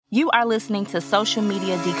You are listening to Social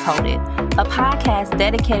Media Decoded, a podcast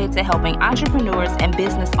dedicated to helping entrepreneurs and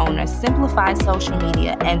business owners simplify social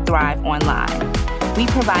media and thrive online. We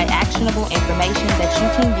provide actionable information that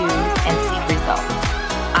you can use and see results.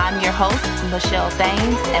 I'm your host, Michelle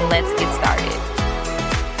Thames, and let's get started.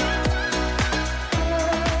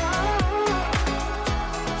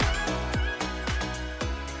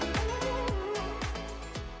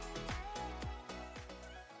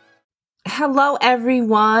 Hello,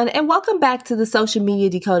 everyone, and welcome back to the Social Media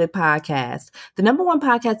Decoded podcast, the number one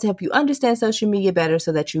podcast to help you understand social media better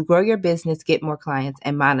so that you grow your business, get more clients,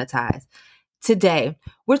 and monetize. Today,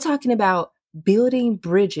 we're talking about building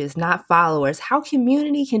bridges, not followers, how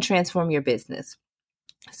community can transform your business.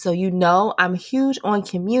 So you know I'm huge on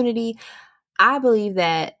community. I believe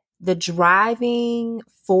that the driving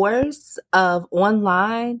force of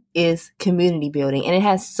online is community building, and it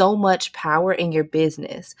has so much power in your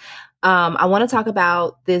business. I want to talk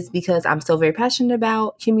about this because I'm so very passionate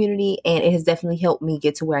about community, and it has definitely helped me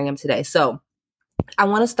get to where I am today. So I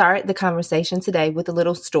want to start the conversation today with a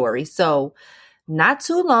little story. So not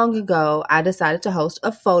too long ago, I decided to host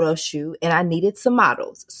a photo shoot and I needed some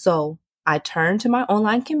models. So I turned to my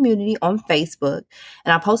online community on Facebook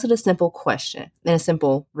and I posted a simple question and a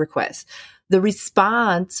simple request. The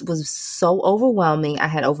response was so overwhelming. I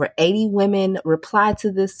had over 80 women reply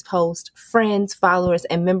to this post. Friends, followers,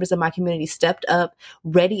 and members of my community stepped up,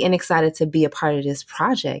 ready and excited to be a part of this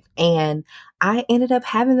project. And I ended up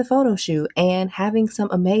having the photo shoot and having some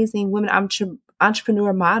amazing women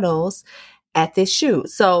entrepreneur models at this shoot.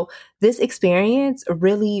 So this experience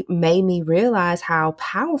really made me realize how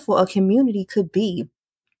powerful a community could be.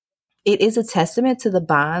 It is a testament to the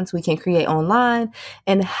bonds we can create online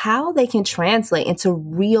and how they can translate into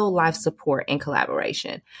real life support and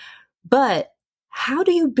collaboration. But how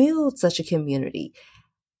do you build such a community?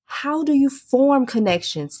 How do you form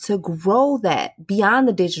connections to grow that beyond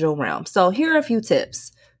the digital realm? So here are a few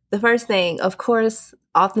tips. The first thing, of course,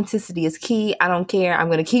 authenticity is key. I don't care. I'm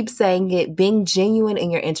going to keep saying it. Being genuine in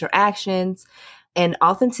your interactions, and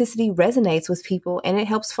authenticity resonates with people and it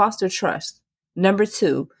helps foster trust. Number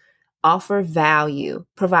 2, offer value.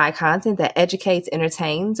 Provide content that educates,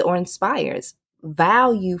 entertains, or inspires.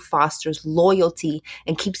 Value fosters loyalty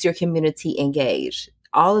and keeps your community engaged.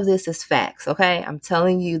 All of this is facts, okay? I'm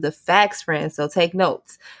telling you the facts, friends, so take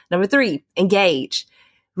notes. Number 3, engage.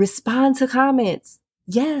 Respond to comments.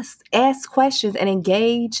 Yes, ask questions and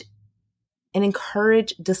engage and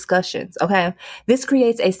encourage discussions, okay? This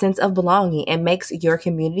creates a sense of belonging and makes your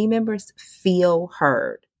community members feel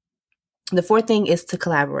heard. The 4th thing is to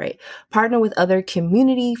collaborate. Partner with other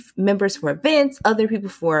community members for events, other people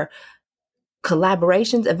for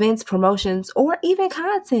collaborations, events, promotions, or even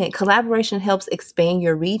content. Collaboration helps expand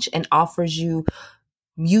your reach and offers you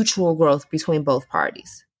mutual growth between both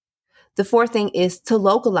parties. The 4th thing is to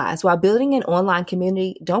localize. While building an online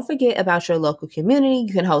community, don't forget about your local community.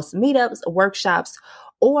 You can host meetups, workshops,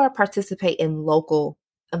 or participate in local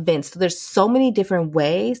events. So there's so many different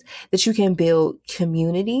ways that you can build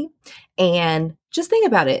community, and just think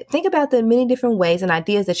about it. Think about the many different ways and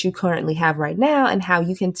ideas that you currently have right now and how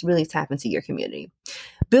you can really tap into your community.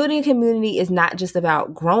 Building a community is not just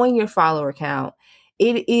about growing your follower count.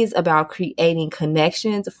 It is about creating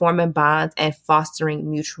connections, forming bonds, and fostering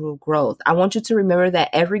mutual growth. I want you to remember that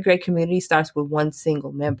every great community starts with one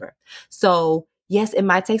single member. So yes, it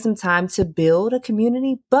might take some time to build a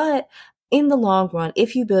community, but in the long run,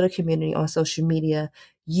 if you build a community on social media,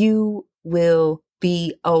 you will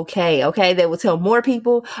be okay. Okay. They will tell more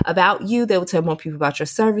people about you. They will tell more people about your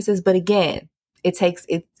services. But again, it's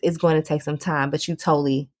going to take some time, but you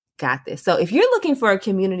totally got this. So if you're looking for a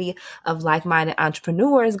community of like-minded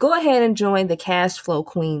entrepreneurs, go ahead and join the Cash Flow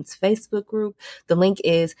Queens Facebook group. The link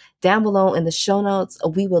is down below in the show notes.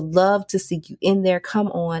 We would love to see you in there. Come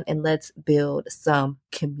on and let's build some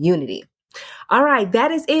community. All right, that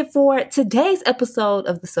is it for today's episode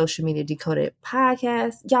of the Social Media Decoded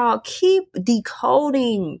podcast. Y'all keep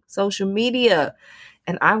decoding social media,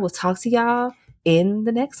 and I will talk to y'all in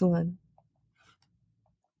the next one.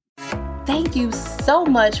 Thank you so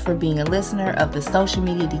much for being a listener of the Social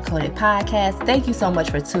Media Decoded podcast. Thank you so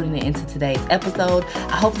much for tuning into today's episode.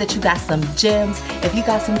 I hope that you got some gems. If you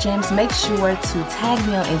got some gems, make sure to tag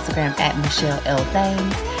me on Instagram at Michelle L.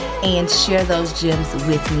 Thames and share those gems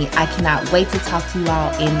with me. I cannot wait to talk to you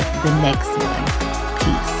all in the next one.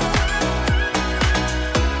 Peace.